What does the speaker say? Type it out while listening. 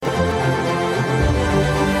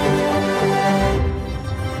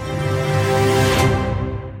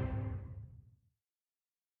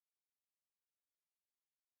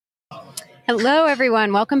Hello,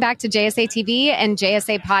 everyone. Welcome back to JSA TV and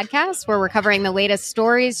JSA Podcast, where we're covering the latest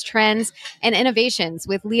stories, trends, and innovations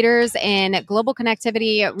with leaders in global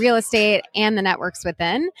connectivity, real estate, and the networks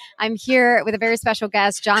within. I'm here with a very special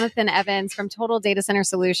guest, Jonathan Evans from Total Data Center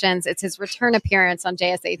Solutions. It's his return appearance on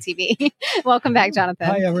JSA TV. Welcome back, Jonathan.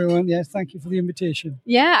 Hi, everyone. Yes, thank you for the invitation.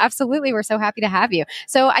 Yeah, absolutely. We're so happy to have you.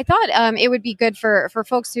 So I thought it would be good for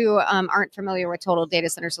folks who aren't familiar with Total Data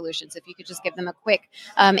Center Solutions, if you could just give them a quick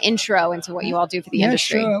intro into what you all do for the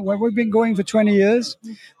industry. Sure. Well, we've been going for 20 years.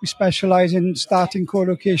 We specialize in starting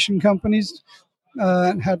co-location companies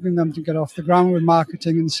and helping them to get off the ground with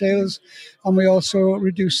marketing and sales. And we also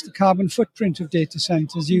reduce the carbon footprint of data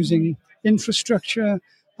centers using infrastructure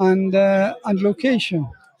and location.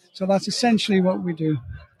 So that's essentially what we do.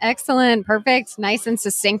 Excellent. Perfect. Nice and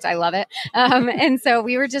succinct. I love it. And so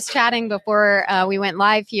we were just chatting before we went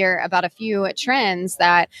live here about a few trends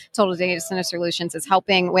that Total Data Center Solutions is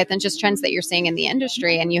helping with and just trends that you're seeing in the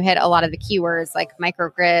industry. And you hit a lot of the keywords like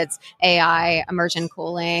microgrids, AI, immersion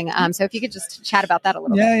cooling. So if you could just chat about that a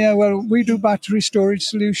little bit. Yeah. Well, we do battery storage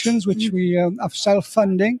solutions, which we have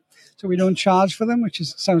self-funding. So we don't charge for them, which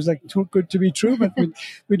sounds like too good to be true, but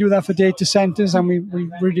we do that for data centers, and we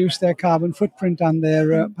reduce their carbon footprint and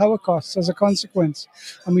their power costs as a consequence.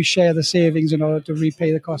 And we share the savings in order to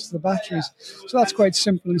repay the cost of the batteries. So that's quite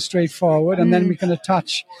simple and straightforward. And then we can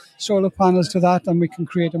attach solar panels to that, and we can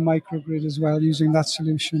create a microgrid as well using that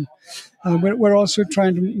solution. We're also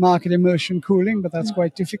trying to market immersion cooling, but that's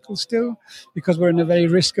quite difficult still because we're in a very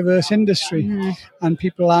risk-averse industry and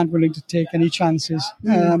people aren't willing to take any chances.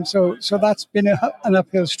 So that's been an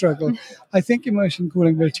uphill struggle. I think immersion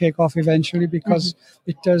cooling will take off eventually because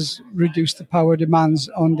it does reduce the power demands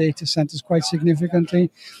on data centers quite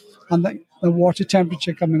significantly. And the water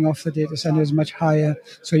temperature coming off the data center is much higher,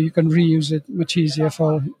 so you can reuse it much easier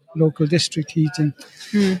for local district heating.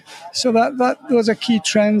 So that those are key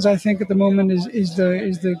trends. I think at the moment is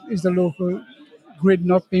the local grid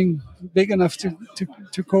not being big enough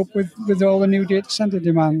to cope with all the new data center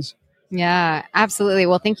demands. Yeah, absolutely.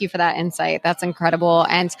 Well, thank you for that insight. That's incredible.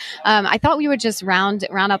 And I thought we would just round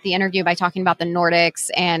out the interview by talking about the Nordics.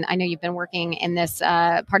 And I know you've been working in this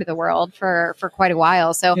part of the world for quite a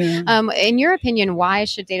while. So in your opinion, why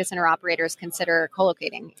should data center operators consider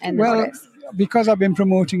co-locating in the Nordics? Because I've been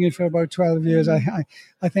promoting it for about 12 years, I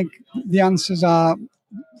think the answers are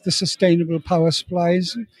the sustainable power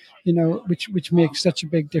supplies, which makes such a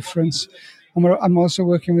big difference. And I'm also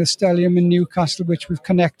working with Stellium in Newcastle, which we've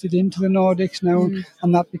connected into the Nordics now,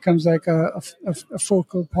 and that becomes like a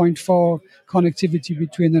focal point for connectivity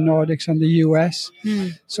between the Nordics and the US.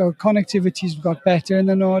 So connectivity's got better in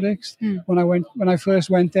the Nordics. When I first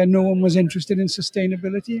went there, no one was interested in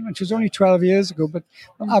sustainability, which was only 12 years ago, but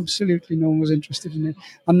absolutely no one was interested in it,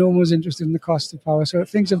 and no one was interested in the cost of power. So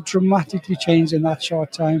things have dramatically changed in that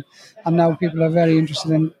short time, and now people are very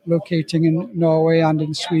interested in locating in Norway and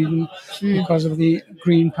in Sweden because of the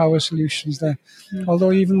green power solutions there.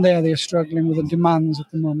 Although even there they're struggling with the demands at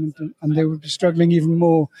the moment, and they will be struggling even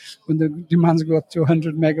more when the demands go up to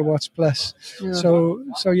 100 megawatts plus. So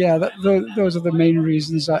those are the main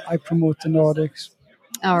reasons I promote the Nordics.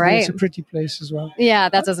 All right. And it's a pretty place as well. Yeah,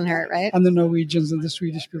 that doesn't hurt, right? And the Norwegians and the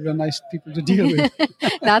Swedish people are nice people to deal with.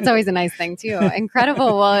 That's always a nice thing too.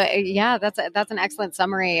 Incredible. Well, yeah, that's an excellent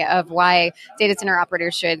summary of why data center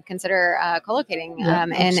operators should consider co-locating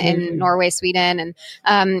in Norway, Sweden,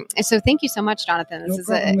 and so thank you so much, Jonathan. No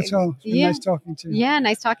problem at all. It's been nice talking to you. Yeah,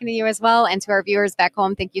 nice talking to you as well, and to our viewers back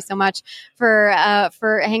home. Thank you so much for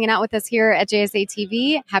hanging out with us here at JSA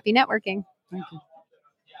TV. Happy networking. Thank you.